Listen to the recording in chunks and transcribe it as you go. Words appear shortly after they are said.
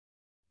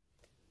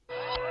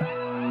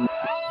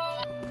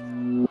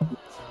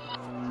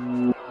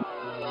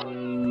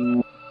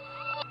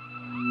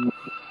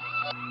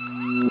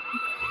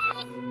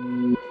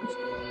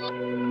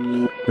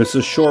It's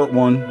a short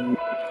one,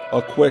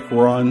 a quick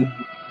run.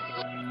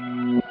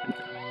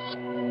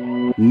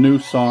 New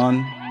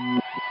song.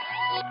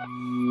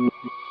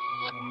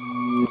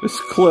 This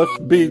Cliff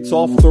beats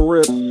off the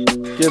rip,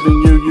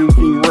 giving you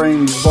Yuki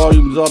range.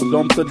 Volumes up,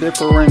 dump the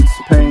difference.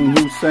 Pain,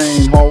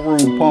 Hussein, Hall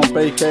Room Pump,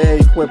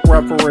 aka Quip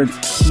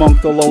reference. Monk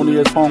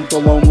Thelonious, Honk the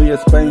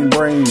loneliest, Bane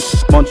brain.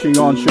 Munching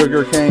on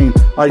sugar cane,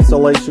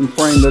 isolation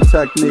frame. The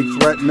techniques,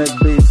 Retnick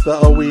beats, the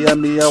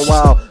OEMEO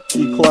wow.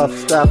 G Clef,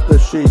 staff the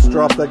sheets,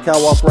 drop the cow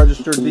off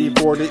register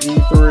D4 to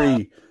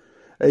E3.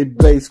 A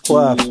bass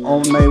clef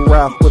on a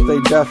raft with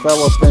a deaf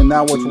elephant.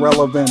 Now it's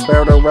relevant,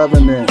 bear the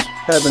revenant.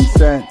 Heaven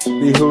sent,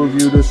 behoove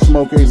you to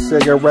smoke a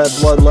cigarette.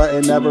 Bloodlet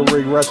and never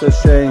regret the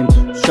shame.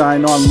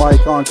 Shine on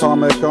mic on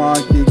Comic-Con.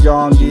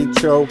 Kigongi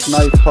choke,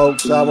 knife poke,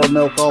 sour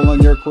milk all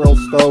in your krill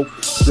stoke.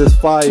 This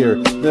fire,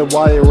 the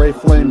wire, a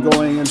flame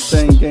going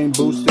insane. Game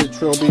boosted,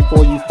 trill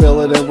before you feel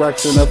it.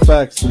 Erection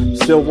effects,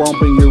 still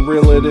romping, you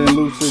reel it in.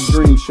 Lucid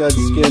dream, shed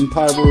skin,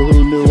 Pyro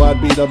who knew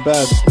I'd be the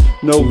best.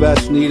 No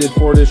vest needed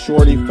for this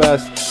shorty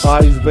fest.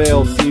 Eyes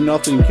veil, see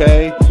nothing,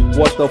 K?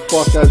 What the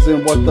fuck, as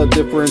in what the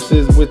difference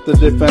is with the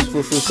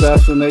defenseless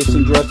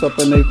assassination? Dress up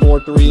in a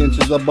 4-3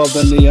 inches above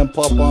the knee and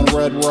puff on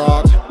Red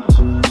Rock.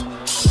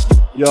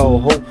 Yo,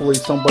 hopefully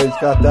somebody's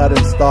got that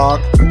in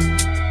stock.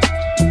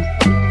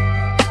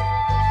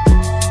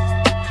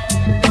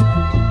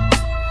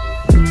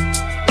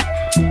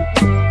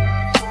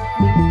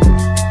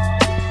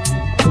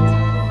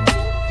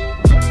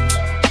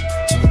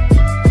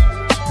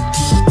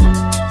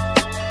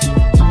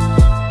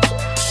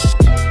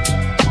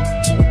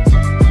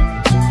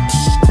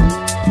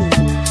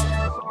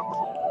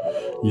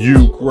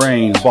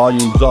 Ukraine,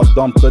 volumes up,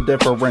 dump the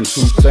difference.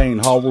 Hussein,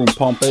 Hall Room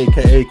Pump,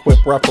 aka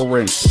Quip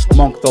reference.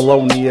 Monk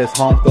Thelonious,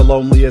 Honk the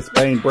loneliest,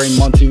 Bane brain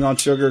munching on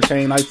sugar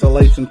cane,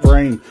 isolation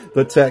frame.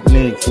 The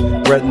techniques,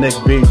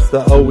 Retnick beats,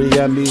 the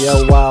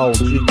OEMEO wow.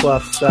 G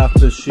Clef, staff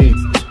the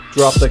sheets.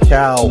 Drop the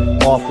cow,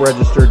 off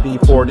register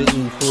D4 to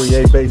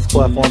E3. A bass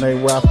clef on a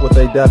raft with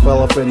a deaf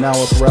elephant, now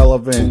it's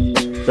relevant.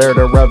 Bear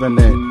the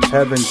revenant,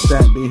 heaven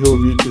sent,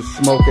 behoove you to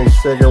smoke a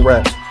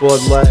cigarette.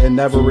 Bloodlet and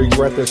never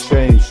regret the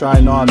shame.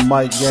 Shine on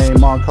mic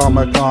game on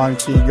Comic-Con.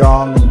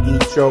 Qigong,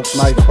 geek choke,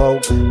 knife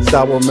poke.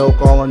 Sour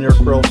milk all on your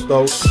krill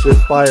stoke.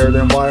 This fire,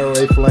 then wire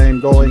a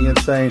flame going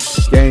insane.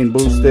 Gain,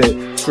 boost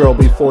it, trill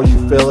before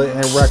you feel it.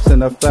 And Rex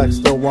effects,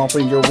 still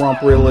romping your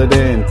rump, reel it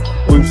in.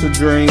 Lucid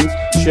dreams,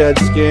 shed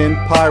skin,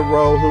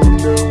 Pyro who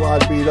knew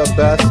I'd be the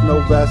best. No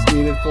vest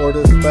needed for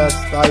this fest.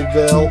 I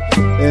veil,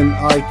 and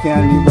I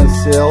can't even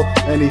seal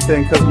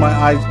anything cause my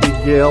eyes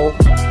be gill.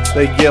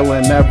 They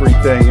gillin'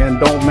 everything, and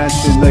don't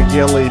mention the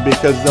gilly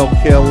because they'll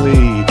kill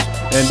E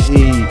and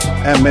E.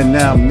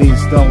 Eminem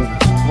needs no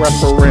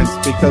reference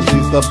because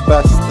he's the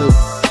bestest.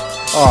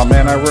 Oh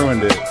man, I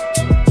ruined it.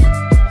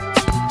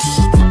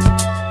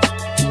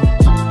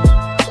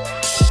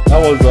 That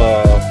was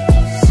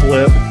a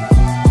slip.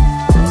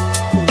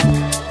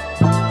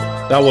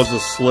 That was a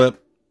slip.